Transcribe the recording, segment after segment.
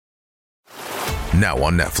Now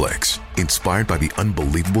on Netflix, inspired by the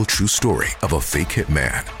unbelievable true story of a fake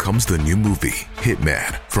hitman, comes the new movie,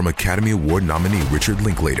 Hitman, from Academy Award nominee Richard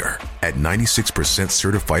Linklater. At 96%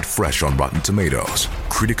 certified fresh on Rotten Tomatoes,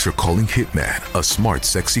 critics are calling Hitman a smart,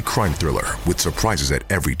 sexy crime thriller with surprises at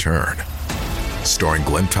every turn. Starring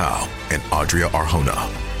Glenn Powell and Adria Arjona,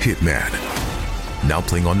 Hitman. Now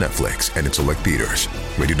playing on Netflix and in select theaters.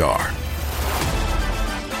 Rated R.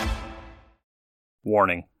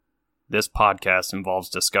 Warning. This podcast involves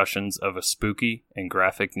discussions of a spooky and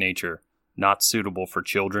graphic nature, not suitable for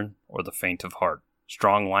children or the faint of heart.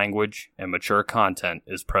 Strong language and mature content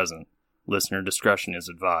is present. Listener discretion is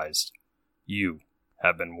advised. You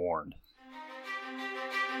have been warned.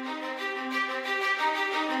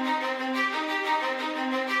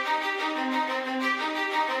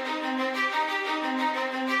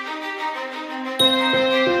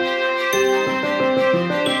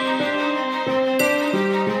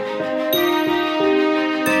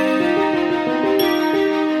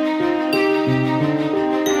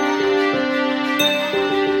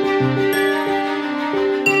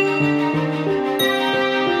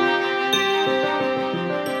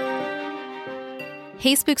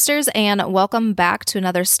 Hey Spooksters, and welcome back to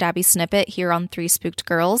another Stabby Snippet here on Three Spooked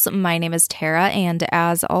Girls. My name is Tara, and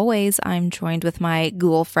as always, I'm joined with my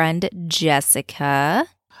ghoul friend, Jessica.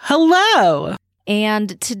 Hello!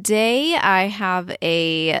 And today I have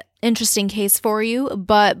a interesting case for you,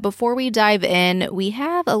 but before we dive in, we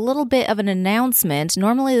have a little bit of an announcement.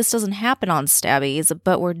 Normally this doesn't happen on Stabbies,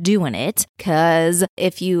 but we're doing it because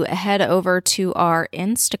if you head over to our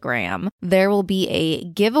Instagram, there will be a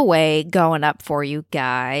giveaway going up for you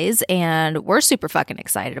guys, and we're super fucking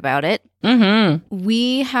excited about it.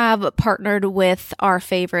 We have partnered with our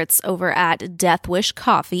favorites over at Death Wish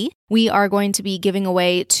Coffee. We are going to be giving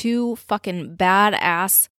away 2 fucking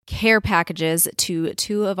badass care packages to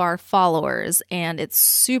 2 of our followers, and it's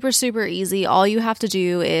super easy. All you have to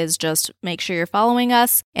do is just make sure you're following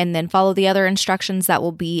us and then follow the other instructions that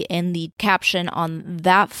will be in the caption on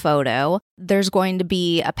that photo. There's going to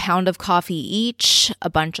be a pound of coffee each, a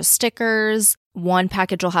bunch of stickers. One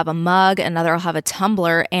package will have a mug, another will have a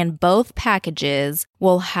tumbler, and both packages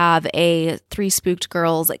will have a Three Spooked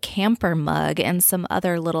Girls camper mug and some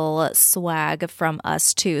other little swag from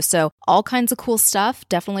us too. So all kinds of cool stuff.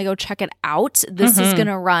 Definitely go check it out. This is going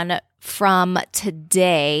to run from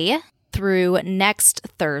today through next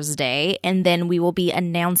Thursday, and then we will be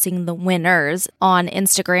announcing the winners on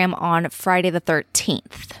Instagram on Friday the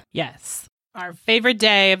 13th. Yes, our favorite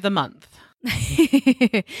day of the month.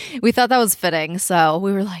 We thought that was fitting, so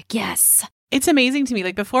we were like, yes. It's amazing to me.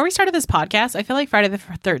 Like, before we started this podcast, I feel like Friday the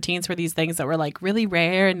 13th were these things that were like really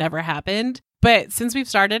rare and never happened. But since we've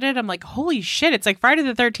started it, I'm like, holy shit, it's like Friday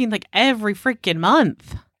the 13th like every freaking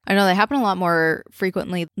month. I know, they happen a lot more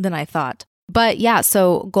frequently than I thought. But yeah,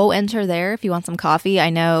 so go enter there if you want some coffee. I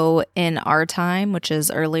know in our time, which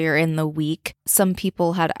is earlier in the week, some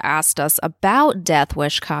people had asked us about Death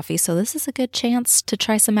Wish coffee. So this is a good chance to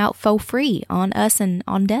try some out for free on us and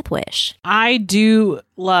on Death Wish. I do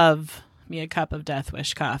love me a cup of Death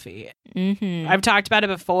Wish coffee. I've talked about it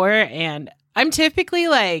before, and I'm typically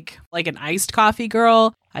like an iced coffee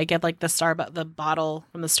girl. I get like the bottle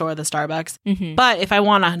from the store, the Starbucks. But if I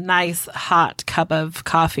want a nice hot cup of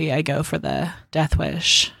coffee, I go for the Death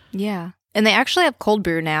Wish. Yeah. And they actually have cold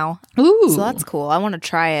brew now. Ooh. So that's cool. I want to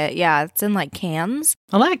try it. Yeah, it's in like cans.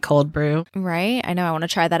 I like cold brew. Right? I know, I want to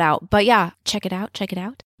try that out. But yeah, check it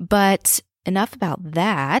out. But enough about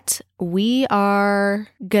that. We are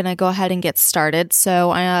going to go ahead and get started.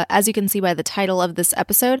 So as you can see by the title of this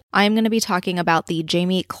episode, I'm going to be talking about the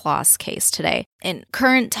Jayme Closs case today. In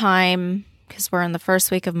current time, because we're in the first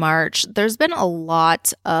week of March, there's been a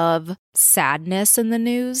lot of sadness in the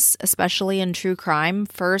news, especially in true crime.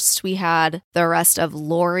 First, we had the arrest of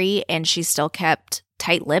Lori, and she still kept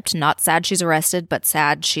tight-lipped, not sad she's arrested, but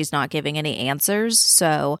sad she's not giving any answers.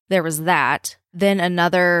 So there was that. Then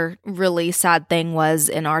another really sad thing was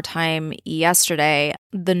in our time yesterday,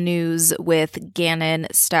 the news with Gannon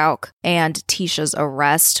Stauch and Tisha's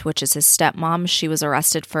arrest, which is his stepmom. She was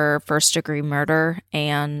arrested for first-degree murder,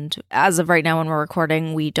 and as of right now when we're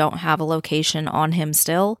recording, we don't have a location on him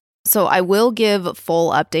still. So I will give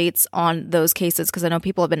full updates on those cases because I know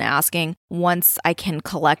people have been asking once I can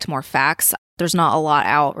collect more facts. There's not a lot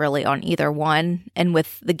out really on either one. And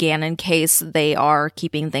with the Gannon case, they are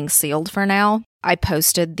keeping things sealed for now. I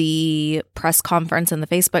posted the press conference in the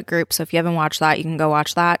Facebook group. So if you haven't watched that, you can go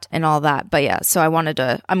watch that and all that. But yeah, so I'm going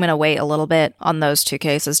to wait a little bit on those 2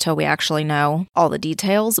 cases till we actually know all the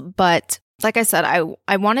details. But like I said,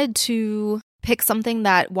 I wanted to pick something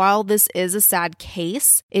that while this is a sad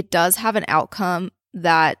case, it does have an outcome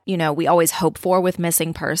that, we always hope for with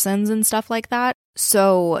missing persons and stuff like that.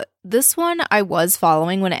 So this one I was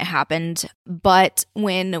following when it happened, but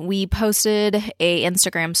when we posted a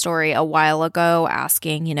Instagram story a while ago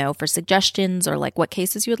asking, for suggestions or like what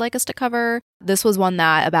cases you would like us to cover, this was one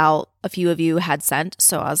that about a few of you had sent.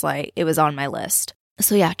 So I was like, it was on my list.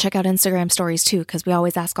 So yeah, check out Instagram stories too, because we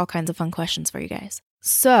always ask all kinds of fun questions for you guys.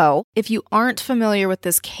 So, if you aren't familiar with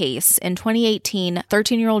this case, in 2018,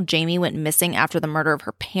 13-year-old Jayme went missing after the murder of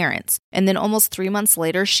her parents, and then almost 3 months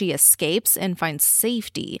later, she escapes and finds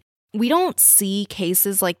safety. We don't see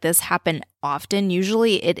cases like this happen often.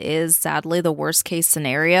 Usually, it is sadly the worst case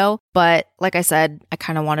scenario, but like I said, I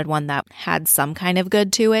kind of wanted one that had some kind of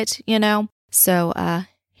good to it, So,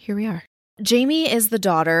 here we are. Jayme is the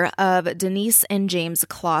daughter of Denise and James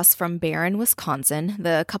Kloss from Barron, Wisconsin.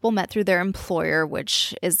 The couple met through their employer,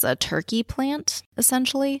 which is a turkey plant,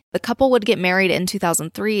 essentially. The couple would get married in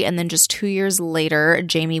 2003, and then just 2 years later,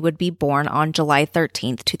 Jayme would be born on July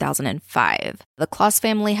 13th, 2005. The Kloss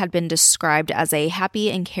family had been described as a happy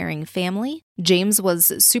and caring family. James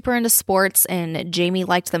was super into sports, and Jayme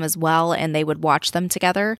liked them as well, and they would watch them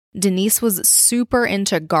together. Denise was super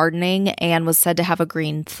into gardening and was said to have a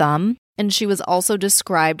green thumb. And she was also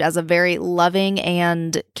described as a very loving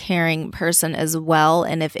and caring person as well.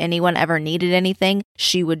 And if anyone ever needed anything,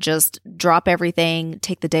 she would just drop everything,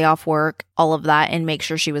 take the day off work, all of that, and make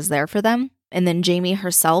sure she was there for them. And then Jayme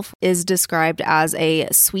herself is described as a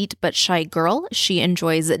sweet but shy girl. She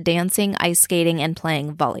enjoys dancing, ice skating, and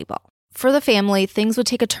playing volleyball. For the family, things would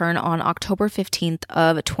take a turn on October 15th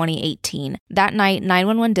of 2018. That night,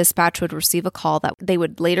 911 dispatch would receive a call that they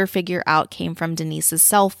would later figure out came from Denise's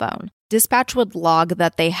cell phone. Dispatch would log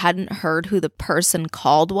that they hadn't heard who the person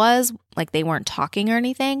called was, like they weren't talking or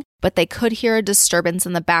anything, but they could hear a disturbance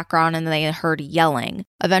in the background and they heard yelling.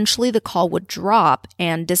 Eventually, the call would drop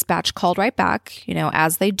and dispatch called right back,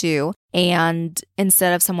 as they do, and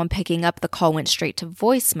instead of someone picking up, the call went straight to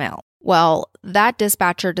voicemail. Well, that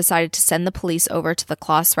dispatcher decided to send the police over to the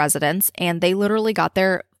Kloss residence, and they literally got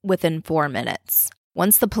there within 4 minutes.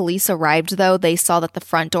 Once the police arrived, though, they saw that the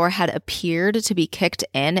front door had appeared to be kicked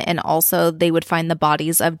in, and also they would find the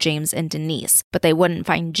bodies of James and Denise, but they wouldn't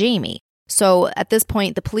find Jayme. So at this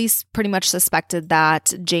point, the police pretty much suspected that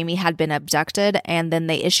Jayme had been abducted, and then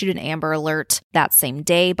they issued an Amber Alert that same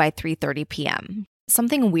day by 3:30 p.m.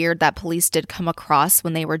 Something weird that police did come across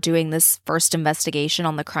when they were doing this first investigation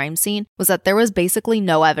on the crime scene was that there was basically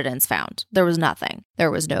no evidence found. There was nothing. There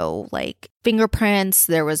was no, fingerprints.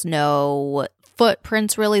 There was no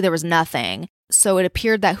footprints, really. There was nothing. So it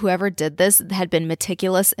appeared that whoever did this had been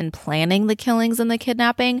meticulous in planning the killings and the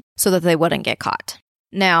kidnapping so that they wouldn't get caught.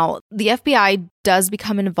 Now, the FBI does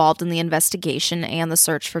become involved in the investigation and the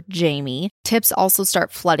search for Jayme. Tips also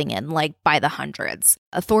start flooding in, by the hundreds.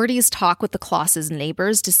 Authorities talk with the Kloss'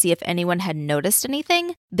 neighbors to see if anyone had noticed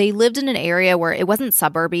anything. They lived in an area where it wasn't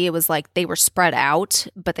suburby. It was they were spread out,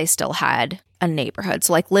 but they still had a neighborhood.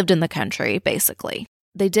 So, lived in the country, basically.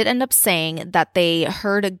 They did end up saying that they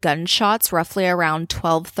heard gunshots roughly around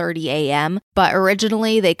 12:30 a.m., but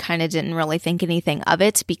originally they kind of didn't really think anything of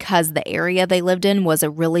it because the area they lived in was a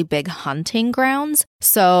really big hunting grounds.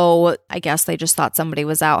 So I guess they just thought somebody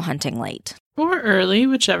was out hunting late. Or early,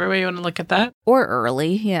 whichever way you want to look at that. Or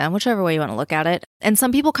early, yeah, whichever way you want to look at it. And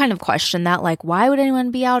some people kind of question that, why would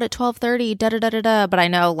anyone be out at 12:30, da-da-da-da-da? But I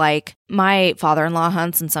know, my father-in-law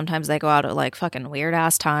hunts, and sometimes they go out at, fucking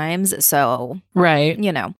weird-ass times, so... Right.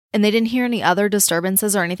 And they didn't hear any other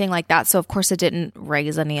disturbances or anything like that, so of course it didn't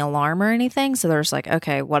raise any alarm or anything, so they're just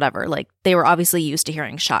okay, whatever. They were obviously used to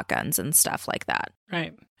hearing shotguns and stuff like that.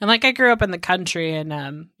 Right. And, I grew up in the country,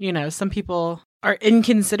 and, some people are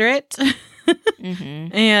inconsiderate...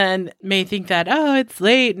 mm-hmm. And may think that, it's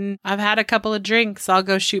late and I've had a couple of drinks, I'll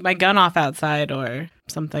go shoot my gun off outside or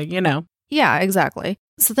something, Yeah, exactly.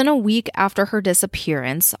 So then a week after her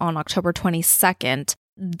disappearance on October 22nd,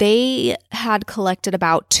 they had collected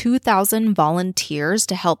about 2,000 volunteers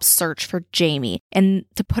to help search for Jayme. And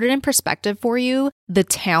to put it in perspective for you, the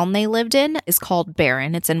town they lived in is called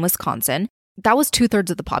Barron. It's in Wisconsin. That was 2/3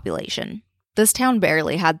 of the population. This town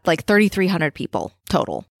barely had 3,300 people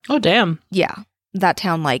total. Oh, damn. Yeah. That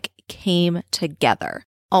town came together.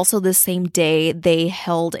 Also, the same day, they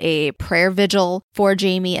held a prayer vigil for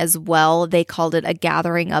Jayme as well. They called it a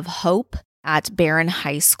gathering of hope at Barron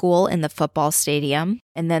High School in the football stadium.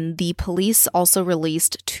 And then the police also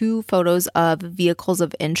released 2 photos of vehicles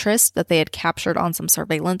of interest that they had captured on some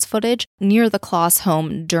surveillance footage near the Kloss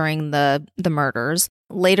home during the murders.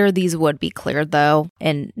 Later, these would be cleared, though,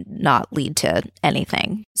 and not lead to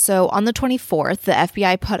anything. So on the 24th, the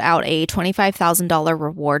FBI put out a $25,000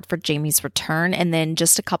 reward for Jayme's return. And then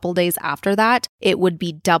just a couple days after that, it would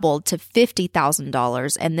be doubled to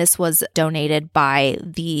 $50,000. And this was donated by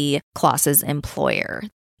the Kloss's employer.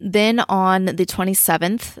 Then on the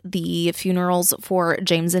 27th, the funerals for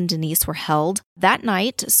James and Denise were held that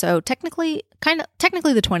night. So technically the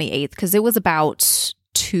 28th, because it was about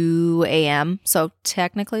 2 a.m. So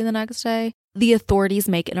technically the next day, the authorities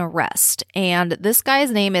make an arrest. And this guy's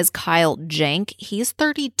name is Kyle Jank. He's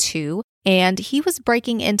 32, and he was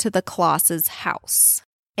breaking into the Kloss's house.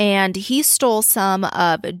 And he stole some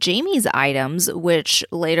of Jayme's items, which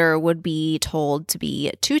later would be told to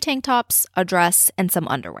be 2 tank tops, a dress, and some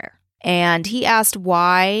underwear. And he asked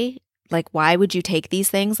why would you take these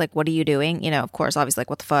things? Like, what are you doing? Of course, obviously, like,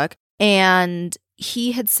 what the fuck? And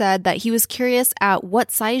he had said that he was curious at what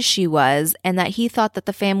size she was and that he thought that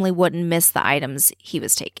the family wouldn't miss the items he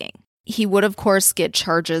was taking. He would, of course, get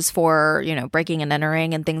charges for, breaking and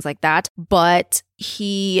entering and things like that. But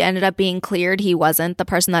he ended up being cleared. He wasn't the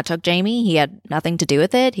person that took Jayme. He had nothing to do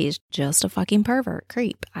with it. He's just a fucking pervert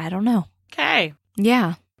creep. I don't know. Okay.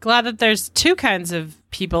 Yeah. Glad that there's 2 kinds of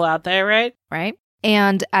people out there, right? Right.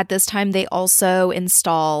 And at this time, they also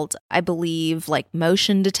installed, I believe, like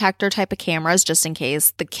motion detector type of cameras just in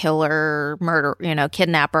case the killer,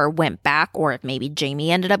 kidnapper went back, or if maybe Jayme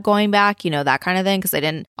ended up going back, that kind of thing, because they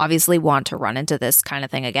didn't obviously want to run into this kind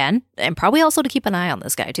of thing again. And probably also to keep an eye on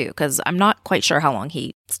this guy, too, because I'm not quite sure how long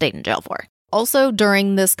he stayed in jail for. Also,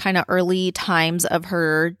 during this kind of early times of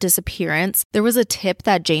her disappearance, there was a tip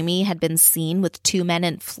that Jayme had been seen with 2 men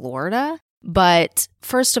in Florida. But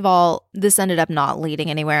first of all, this ended up not leading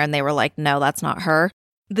anywhere, and they were like, no, that's not her.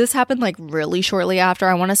 This happened like really shortly after,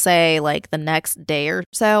 I want to say like the next day or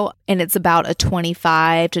so, and it's about a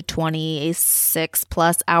 25 to 26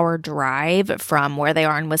 plus hour drive from where they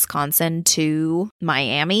are in Wisconsin to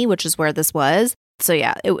Miami, which is where this was. So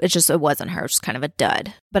yeah, it wasn't her, just kind of a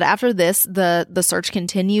dud. But after this, the search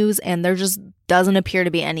continues, and there just doesn't appear to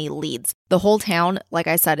be any leads. The whole town, like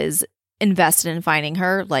I said, is invested in finding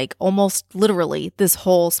her. Like almost literally this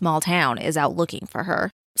whole small town is out looking for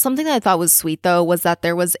her. Something that I thought was sweet, though, was that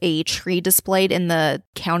there was a tree displayed in the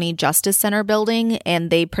County Justice Center building, and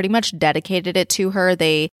they pretty much dedicated it to her.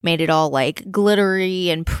 They made it all like glittery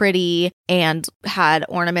and pretty and had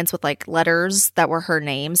ornaments with like letters that were her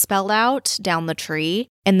name spelled out down the tree.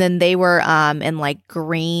 And then they were in like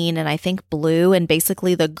green and I think blue. And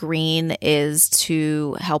basically the green is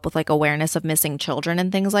to help with like awareness of missing children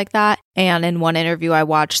and things like that. And in one interview I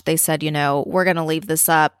watched, they said, we're going to leave this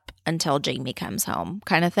up until Jayme comes home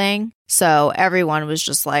kind of thing. So everyone was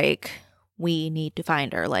just like, we need to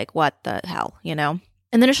find her. Like, what the hell, And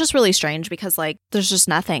then it's just really strange because like there's just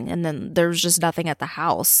nothing. And then there's just nothing at the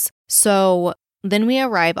house. So then we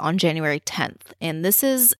arrive on January 10th. And this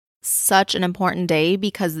is such an important day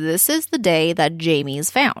because this is the day that Jayme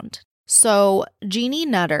is found. So Jeannie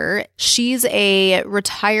Nutter, she's a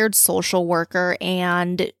retired social worker,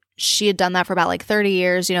 and she had done that for about like 30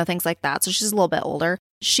 years, things like that. So she's a little bit older.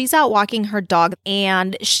 She's out walking her dog,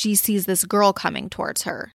 and she sees this girl coming towards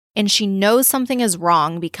her. And she knows something is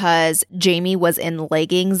wrong because Jayme was in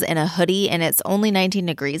leggings and a hoodie, and it's only 19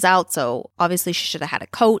 degrees out. So obviously she should have had a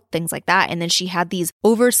coat, things like that. And then she had these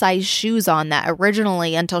oversized shoes on that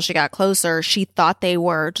originally, until she got closer, she thought they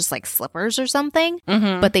were just like slippers or something.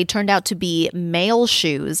 Mm-hmm. But they turned out to be male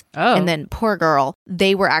shoes. Oh. And then poor girl,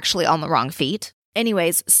 they were actually on the wrong feet.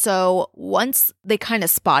 Anyways, so once they kind of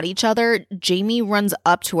spot each other, Jayme runs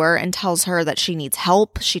up to her and tells her that she needs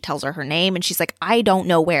help. She tells her name, and she's like, I don't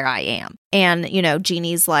know where I am. And,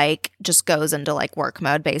 Jeannie's like, just goes into like work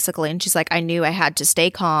mode basically. And she's like, I knew I had to stay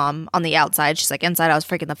calm on the outside. She's like, inside I was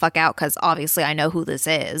freaking the fuck out because obviously I know who this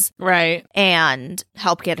is. Right. And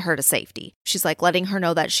help get her to safety. She's like letting her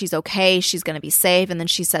know that she's okay. She's going to be safe. And then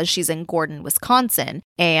she says she's in Gordon, Wisconsin.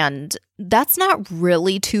 And that's not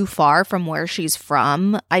really too far from where she's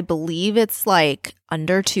from. I believe it's like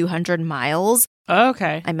under 200 miles.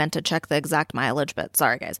 Okay. I meant to check the exact mileage, but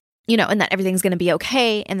sorry, guys. And that everything's going to be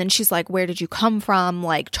okay. And then she's like, where did you come from?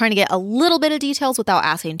 Like trying to get a little bit of details without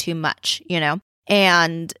asking too much,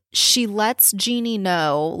 And she lets Jeannie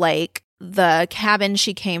know like the cabin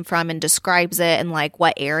she came from and describes it and like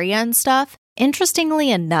what area and stuff. Interestingly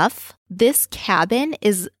enough, this cabin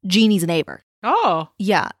is Jeannie's neighbor. Oh.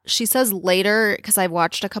 Yeah. She says later, because I've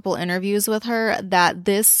watched a couple interviews with her, that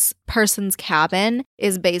this person's cabin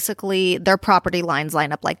is basically their property lines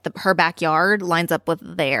line up. Like her backyard lines up with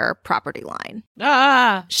their property line.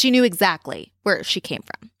 Ah. She knew exactly where she came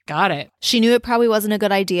from. Got it. She knew it probably wasn't a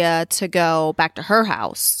good idea to go back to her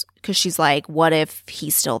house because she's like, what if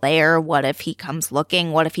he's still there? What if he comes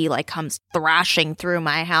looking? What if he like comes thrashing through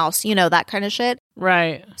my house? You know, that kind of shit.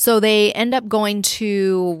 Right. So they end up going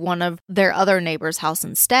to one of their other neighbors' house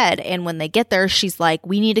instead. And when they get there, she's like,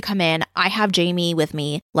 we need to come in. I have Jayme with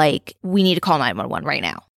me. Like, we need to call 911 right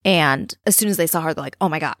now. And as soon as they saw her, they're like, oh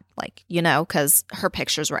my God, like, you know, because her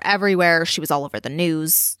pictures were everywhere. She was all over the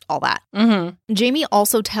news, all that. Mm-hmm. Jayme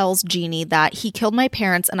also tells Jeannie that he killed my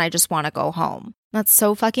parents and I just want to go home. That's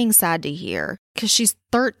so fucking sad to hear because she's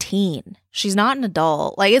 13. She's not an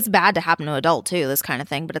adult. Like, it's bad to happen to an adult too, this kind of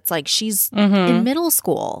thing. But it's like she's in middle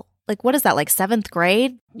school. Like, what is that, like 7th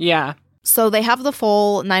grade? Yeah. So they have the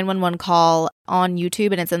full 911 call on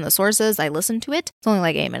YouTube and it's in the sources. I listened to it. It's only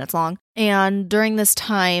like 8 minutes long. And during this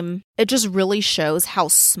time, it just really shows how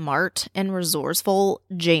smart and resourceful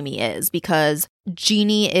Jayme is because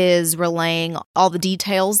Jeannie is relaying all the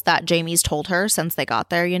details that Jamie's told her since they got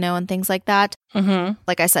there, you know, and things like that. Mm-hmm.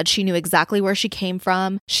 Like I said, she knew exactly where she came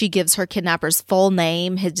from. She gives her kidnapper's full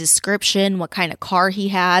name, his description, what kind of car he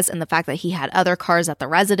has, and the fact that he had other cars at the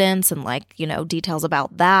residence and like, you know, details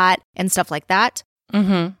about that and stuff like that.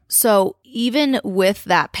 Mm-hmm. So even with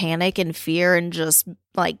that panic and fear and just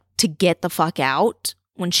like to get the fuck out,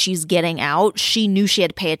 when she's getting out, she knew she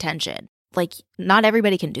had to pay attention. Like, not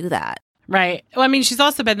everybody can do that. Right. Well, I mean, she's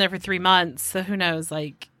also been there for 3 months, so who knows?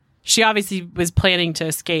 Like, she obviously was planning to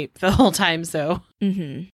escape the whole time, so.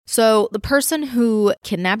 Mm-hmm. So the person who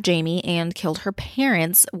kidnapped Jayme and killed her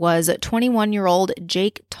parents was 21-year-old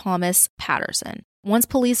Jake Thomas Patterson. Once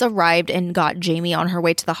police arrived and got Jayme on her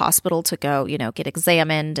way to the hospital to go, you know, get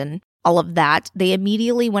examined and all of that, they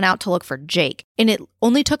immediately went out to look for Jake. And it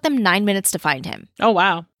only took them 9 minutes to find him. Oh,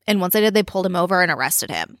 wow. And once they did, they pulled him over and arrested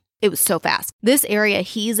him. It was so fast. This area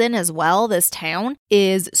he's in as well, this town,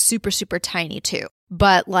 is super, super tiny too.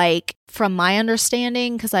 But like, from my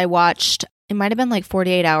understanding, because I watched, it might have been like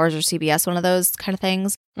 48 Hours or CBS, one of those kind of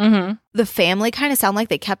things. Mm-hmm. The family kind of sound like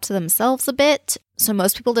they kept to themselves a bit. So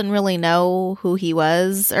most people didn't really know who he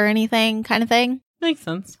was or anything kind of thing. Makes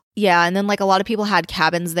sense. Yeah, and then like a lot of people had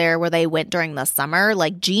cabins there where they went during the summer.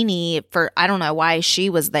 Like Jeannie, for I don't know why she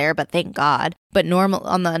was there, but thank God. But normal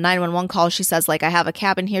on the 911 call, she says like, I have a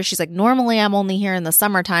cabin here. She's like, normally I'm only here in the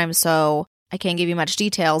summertime, so I can't give you much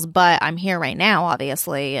details, but I'm here right now,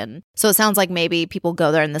 obviously. And so it sounds like maybe people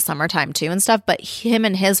go there in the summertime too and stuff, but him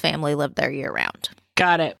and his family lived there year round.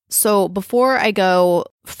 Got it. So before I go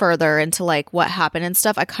further into like what happened and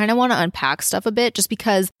stuff, I kind of want to unpack stuff a bit just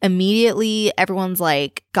because immediately everyone's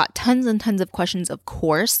like got tons and tons of questions, of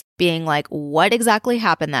course, being like, what exactly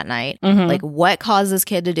happened that night? Mm-hmm. Like, what caused this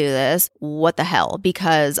kid to do this? What the hell?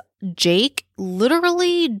 Because Jake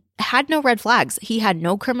literally had no red flags. He had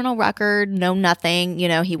no criminal record, no nothing. You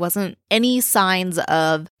know, he wasn't any signs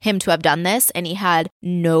of him to have done this, and he had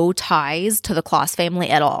no ties to the Kloss family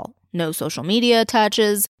at all. No social media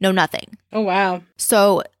touches, no nothing. Oh, wow.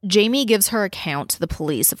 So Jayme gives her account to the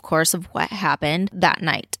police, of course, of what happened that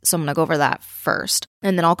night. So I'm going to go over that first,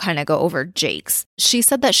 and then I'll kind of go over Jake's. She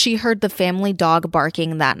said that she heard the family dog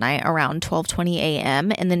barking that night around 12:20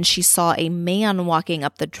 a.m., and then she saw a man walking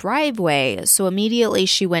up the driveway. So immediately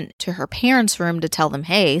she went to her parents' room to tell them,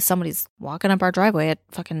 hey, somebody's walking up our driveway at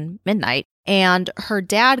fucking midnight. And her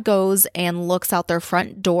dad goes and looks out their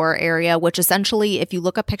front door area, which essentially, if you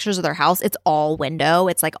look up pictures of their house, it's all window.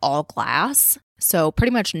 It's like all glass. So pretty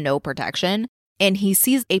much no protection. And he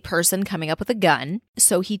sees a person coming up with a gun.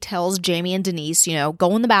 So he tells Jayme and Denise, you know,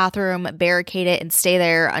 go in the bathroom, barricade it, and stay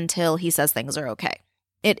there until he says things are okay.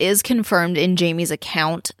 It is confirmed in Jayme's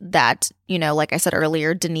account that, you know, like I said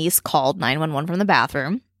earlier, Denise called 911 from the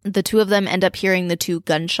bathroom. The two of them end up hearing the two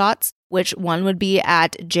gunshots, which one would be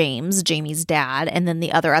at Jayme's dad, and then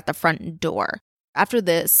the other at the front door. After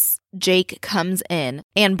this, Jake comes in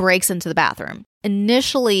and breaks into the bathroom.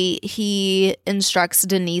 Initially, he instructs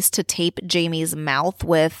Denise to tape Jayme's mouth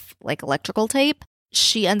with like electrical tape.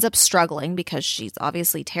 She ends up struggling because she's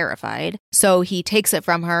obviously terrified. So he takes it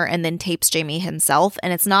from her and then tapes Jayme himself.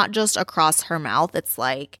 And it's not just across her mouth. It's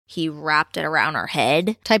like he wrapped it around her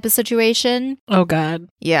head type of situation. Oh, God.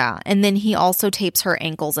 Yeah. And then he also tapes her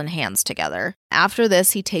ankles and hands together. After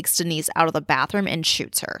this, he takes Denise out of the bathroom and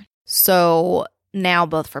shoots her. So now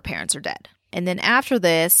both of her parents are dead. And then after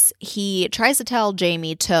this, he tries to tell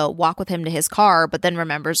Jayme to walk with him to his car, but then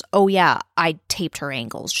remembers, oh yeah, I taped her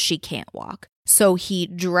ankles. She can't walk. So he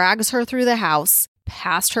drags her through the house,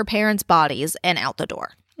 past her parents' bodies, and out the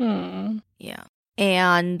door. Yeah.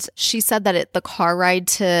 And she said that the car ride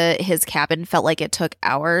to his cabin felt like it took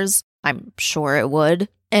hours. I'm sure it would.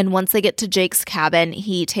 And once they get to Jake's cabin,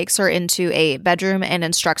 he takes her into a bedroom and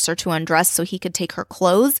instructs her to undress so he could take her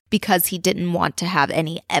clothes because he didn't want to have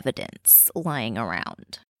any evidence lying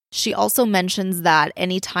around. She also mentions that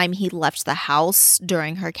anytime he left the house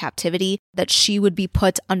during her captivity, that she would be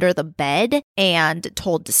put under the bed and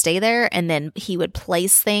told to stay there. And then he would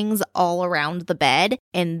place things all around the bed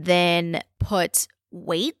and then put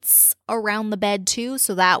weights around the bed too.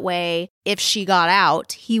 So that way, if she got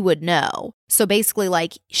out, he would know. So basically,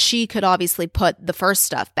 like, she could obviously put the first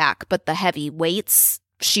stuff back, but the heavy weights,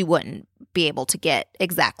 she wouldn't be able to get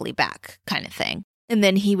exactly back, kind of thing. And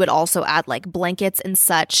then he would also add like blankets and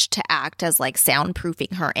such to act as like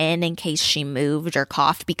soundproofing her in case she moved or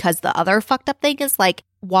coughed. Because the other fucked up thing is, like,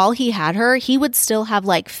 while he had her, he would still have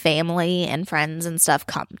like family and friends and stuff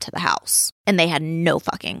come to the house. And they had no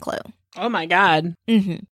fucking clue. Oh my God.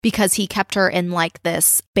 Mm-hmm. Because he kept her in like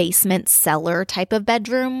this basement cellar type of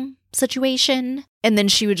bedroom situation. And then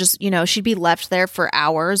she would just, she'd be left there for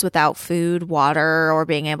hours without food, water, or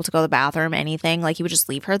being able to go to the bathroom, anything. Like, he would just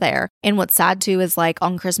leave her there. And what's sad too is, like,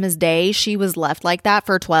 on Christmas Day, she was left like that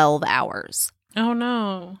for 12 hours. Oh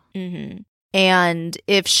no. Mm-hmm. And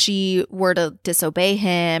if she were to disobey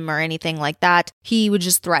him or anything like that, he would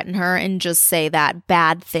just threaten her and just say that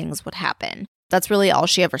bad things would happen. That's really all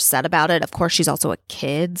she ever said about it. Of course, she's also a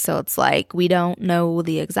kid, so it's like we don't know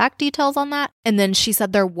the exact details on that. And then she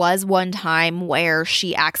said there was one time where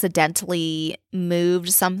she accidentally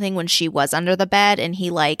moved something when she was under the bed and he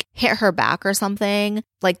like hit her back or something,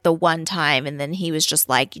 like the one time. And then he was just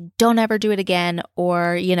like, don't ever do it again,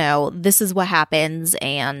 or, this is what happens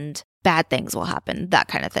and bad things will happen, that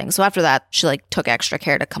kind of thing. So after that, she like took extra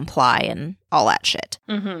care to comply and all that shit.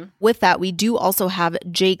 Mm-hmm. With that, we do also have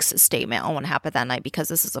Jake's statement on what happened that night, because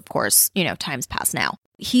this is, of course, times past now.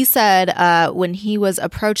 He said when he was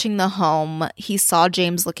approaching the home, he saw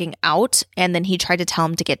James looking out, and then he tried to tell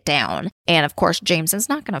him to get down. And of course, James is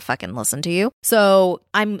not going to fucking listen to you. So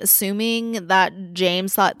I'm assuming that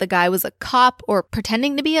James thought the guy was a cop or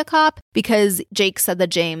pretending to be a cop, because Jake said that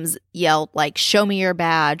James yelled like, show me your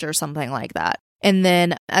badge or something like that. And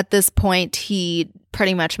then at this point, he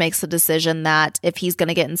pretty much makes the decision that if he's going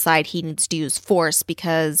to get inside, he needs to use force,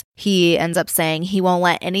 because he ends up saying he won't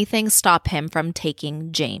let anything stop him from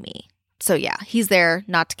taking Jayme. So yeah, he's there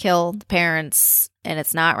not to kill the parents, and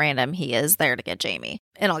it's not random. He is there to get Jayme.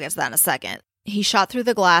 And I'll get to that in a second. He shot through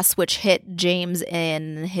the glass, which hit James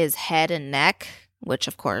in his head and neck, which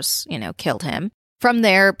of course, killed him. From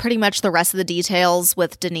there, pretty much the rest of the details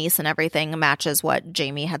with Denise and everything matches what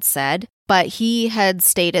Jayme had said. But he had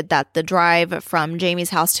stated that the drive from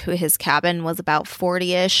Jamie's house to his cabin was about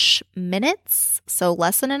 40-ish minutes, so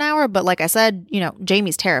less than an hour. But like I said,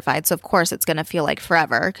 Jamie's terrified, so of course it's going to feel like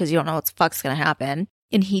forever because you don't know what the fuck's going to happen.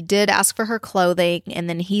 And he did ask for her clothing, and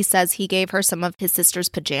then he says he gave her some of his sister's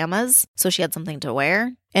pajamas, so she had something to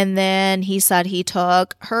wear. And then he said he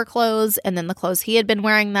took her clothes and then the clothes he had been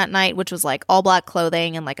wearing that night, which was like all black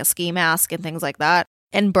clothing and like a ski mask and things like that,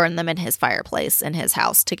 and burned them in his fireplace in his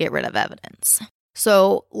house to get rid of evidence.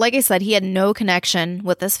 So, like I said, he had no connection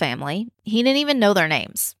with this family. He didn't even know their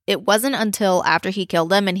names. It wasn't until after he killed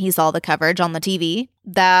them and he saw the coverage on the TV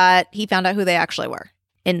that he found out who they actually were.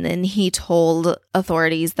 And then he told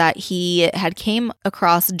authorities that he had came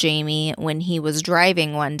across Jayme when he was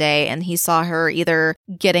driving one day, and he saw her either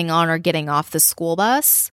getting on or getting off the school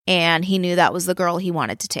bus, and he knew that was the girl he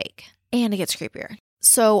wanted to take. And it gets creepier.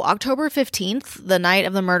 So October 15th, the night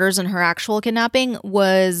of the murders and her actual kidnapping,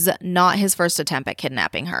 was not his first attempt at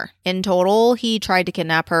kidnapping her. In total, he tried to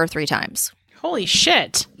kidnap her 3 times. Holy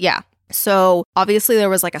shit. Yeah. So obviously there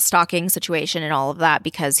was like a stalking situation and all of that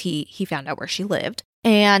because he found out where she lived.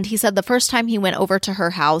 And he said the first time he went over to her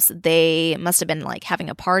house, they must have been like having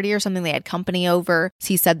a party or something. They had company over. So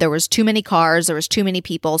he said there was too many cars, there was too many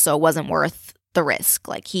people, so it wasn't worth the risk.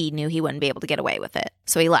 Like, he knew he wouldn't be able to get away with it.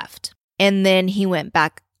 So he left. And then he went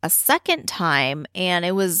back a second time, and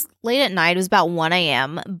it was late at night. It was about 1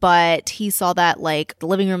 a.m., but he saw that like the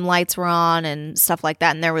living room lights were on and stuff like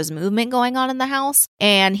that, and there was movement going on in the house.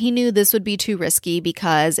 And he knew this would be too risky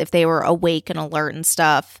because if they were awake and alert and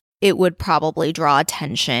stuff, it would probably draw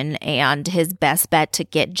attention, and his best bet to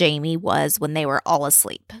get Jayme was when they were all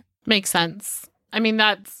asleep. Makes sense. I mean,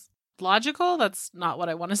 that's logical. That's not what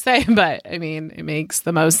I want to say, but I mean, it makes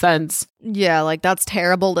the most sense. Yeah, like that's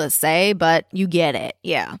terrible to say, but you get it.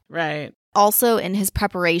 Yeah. Right. Also, in his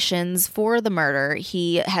preparations for the murder,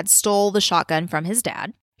 he had stole the shotgun from his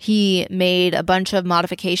dad. He made a bunch of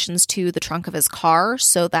modifications to the trunk of his car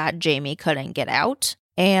so that Jayme couldn't get out.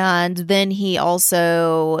 And then he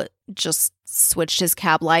also just switched his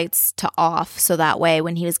cab lights to off so that way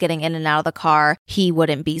when he was getting in and out of the car, he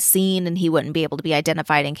wouldn't be seen and he wouldn't be able to be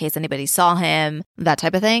identified in case anybody saw him, that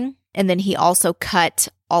type of thing. And then he also cut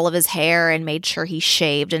all of his hair and made sure he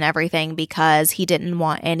shaved and everything because he didn't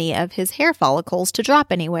want any of his hair follicles to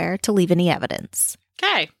drop anywhere to leave any evidence.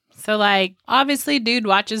 Okay. So, like, obviously, dude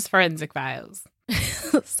watches Forensic Files.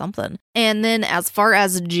 Something. And then as far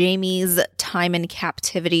as Jayme's time in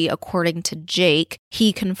captivity, according to Jake,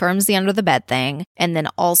 he confirms the under the bed thing and then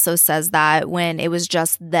also says that when it was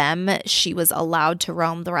just them, she was allowed to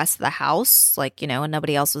roam the rest of the house. Like, when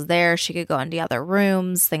nobody else was there, she could go into other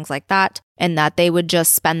rooms, things like that. And that they would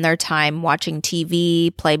just spend their time watching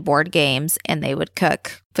TV, play board games, and they would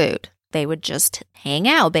cook food. They would just hang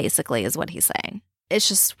out, basically, is what he's saying. It's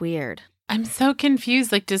just weird. I'm so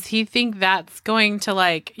confused. Like, does he think that's going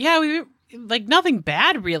to nothing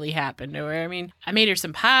bad really happened to her? I mean, I made her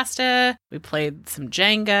some pasta. We played some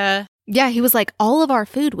Jenga. Yeah, he was like, all of our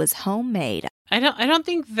food was homemade. I don't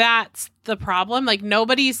think that's the problem. Like,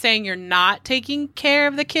 nobody's saying you're not taking care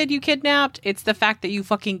of the kid you kidnapped. It's the fact that you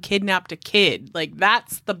fucking kidnapped a kid. Like,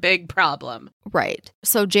 that's the big problem. Right.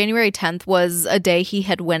 So January 10th was a day he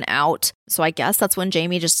had went out. So I guess that's when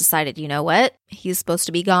Jayme just decided, you know what? He's supposed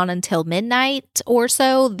to be gone until midnight or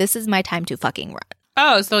so. This is my time to fucking run.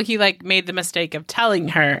 Oh, so he made the mistake of telling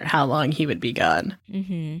her how long he would be gone.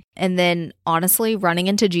 Mm-hmm. And then honestly, running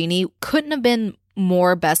into Jeannie couldn't have been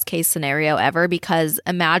more best case scenario ever, because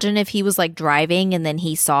imagine if he was driving and then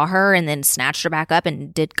he saw her and then snatched her back up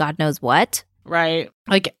and did God knows what. Right.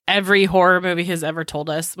 Like every horror movie has ever told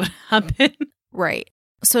us would happen. Right.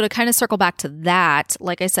 So to kind of circle back to that,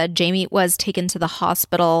 like I said, Jayme was taken to the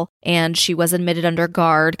hospital and she was admitted under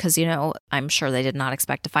guard because, I'm sure they did not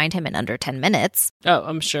expect to find him in under 10 minutes. Oh,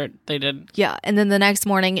 I'm sure they did. Yeah. And then the next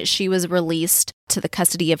morning, she was released to the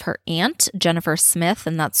custody of her aunt, Jennifer Smith,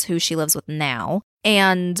 and that's who she lives with now.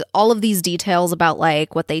 And all of these details about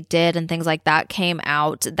what they did and things like that came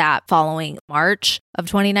out that following March of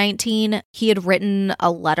 2019. He had written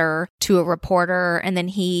a letter to a reporter and then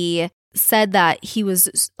he said that he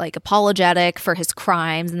was apologetic for his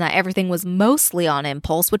crimes and that everything was mostly on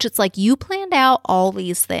impulse, which it's you planned out all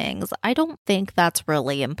these things. I don't think that's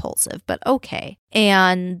really impulsive, but okay.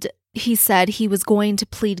 And he said he was going to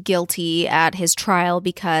plead guilty at his trial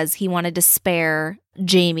because he wanted to spare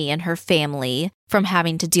Jayme and her family from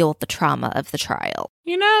having to deal with the trauma of the trial.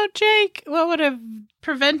 Jake, what would have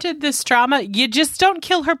prevented this trauma? You just don't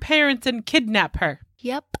kill her parents and kidnap her.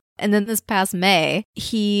 Yep. And then this past May,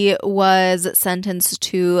 he was sentenced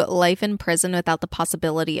to life in prison without the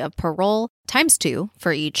possibility of parole, ×2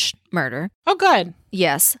 for each murder. Oh, good.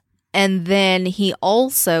 Yes. And then he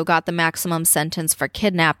also got the maximum sentence for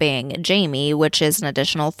kidnapping Jayme, which is an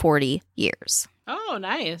additional 40 years. Oh,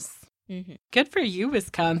 nice. Mm-hmm. Good for you,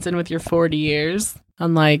 Wisconsin, with your 40 years.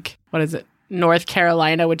 Unlike, North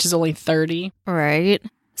Carolina, which is only 30. Right.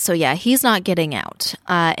 So yeah, he's not getting out.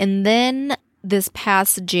 And then this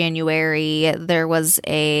past January, there was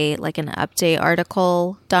an update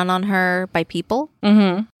article done on her by People.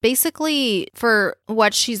 Mm-hmm. Basically, for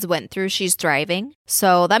what she's went through, she's thriving.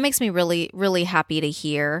 So that makes me really, really happy to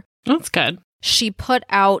hear. That's good. She put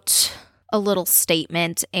out a little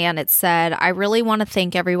statement and it said, "I really want to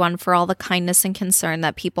thank everyone for all the kindness and concern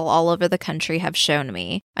that people all over the country have shown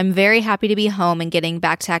me. I'm very happy to be home and getting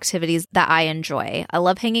back to activities that I enjoy. I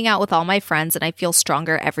love hanging out with all my friends and I feel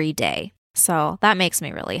stronger every day." So that makes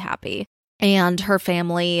me really happy. And her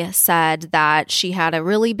family said that she had a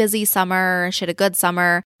really busy summer. She had a good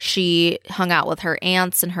summer. She hung out with her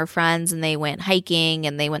aunts and her friends and they went hiking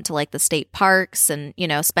and they went to the state parks and,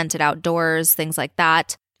 spent it outdoors, things like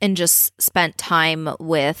that, and just spent time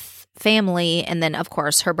with family. And then, of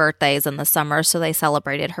course, her birthday is in the summer. So they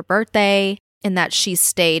celebrated her birthday and that she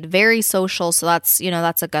stayed very social. So that's,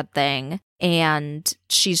 that's a good thing. And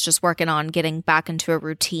she's just working on getting back into a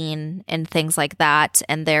routine and things like that.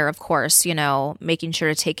 And they're, of course, making sure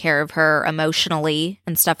to take care of her emotionally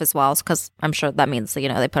and stuff as well. Because I'm sure that means, they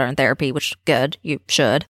put her in therapy, which good. You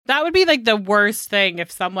should. That would be the worst thing if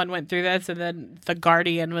someone went through this and then the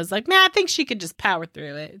guardian was like, I think she could just power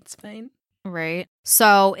through it. It's fine. Right.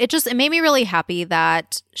 So it made me really happy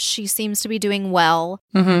that she seems to be doing well.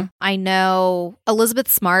 Mm-hmm. I know Elizabeth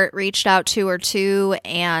Smart reached out to her too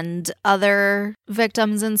and other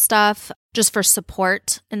victims and stuff just for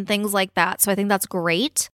support and things like that. So I think that's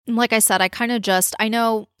great. And like I said, I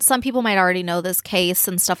know some people might already know this case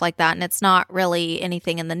and stuff like that. And it's not really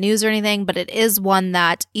anything in the news or anything, but it is one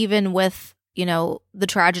that even with the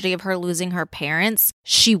tragedy of her losing her parents,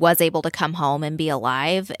 she was able to come home and be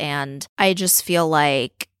alive. And I just feel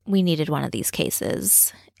like we needed one of these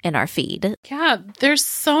cases in our feed. Yeah, there's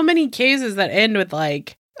so many cases that end with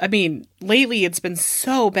lately it's been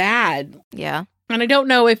so bad. Yeah. And I don't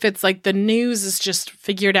know if it's like the news has just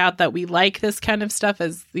figured out that we like this kind of stuff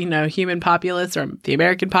as, human populace or the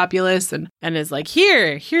American populace and is like,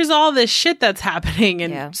 here's all this shit that's happening.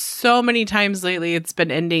 And so many times lately it's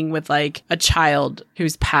been ending with like a child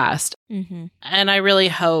who's passed. Mm-hmm. And I really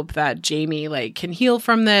hope that Jayme like can heal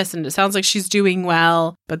from this. And it sounds like she's doing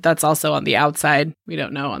well, but that's also on the outside. We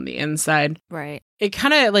don't know on the inside. Right. It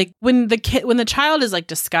kind of like when the child is like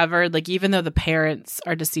discovered, like even though the parents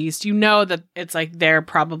are deceased, that it's like they're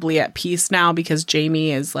probably at peace now because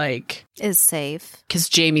Jayme is safe. Because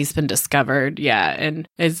Jayme's been discovered, and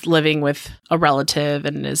is living with a relative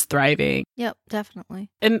and is thriving. Yep,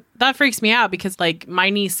 definitely. And that freaks me out because like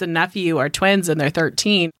my niece and nephew are twins and they're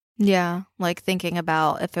 13. Yeah, like thinking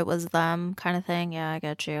about if it was them kind of thing. Yeah, I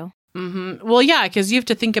get you. Mm-hmm. Well, yeah, because you have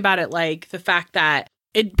to think about it like the fact that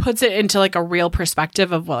it puts it into like a real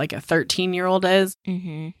perspective of what like a 13-year-old is.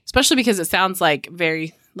 Mm-hmm. Especially because it sounds like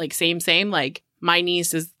very like same. Like my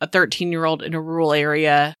niece is a 13-year-old in a rural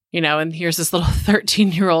area, and here's this little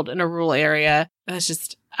 13-year-old in a rural area. It's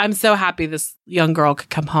just, I'm so happy this young girl could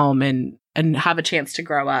come home and have a chance to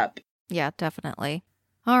grow up. Yeah, definitely.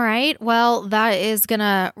 All right. Well, that is going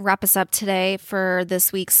to wrap us up today for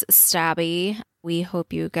this week's Stabby. We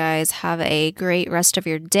hope you guys have a great rest of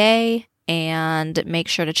your day. And make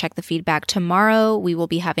sure to check the feedback tomorrow. We will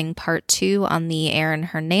be having part 2 on the Aaron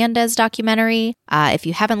Hernandez documentary. If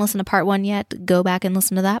you haven't listened to part 1 yet, go back and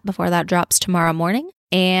listen to that before that drops tomorrow morning.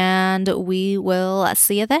 And we will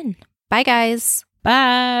see you then. Bye, guys.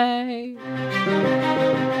 Bye.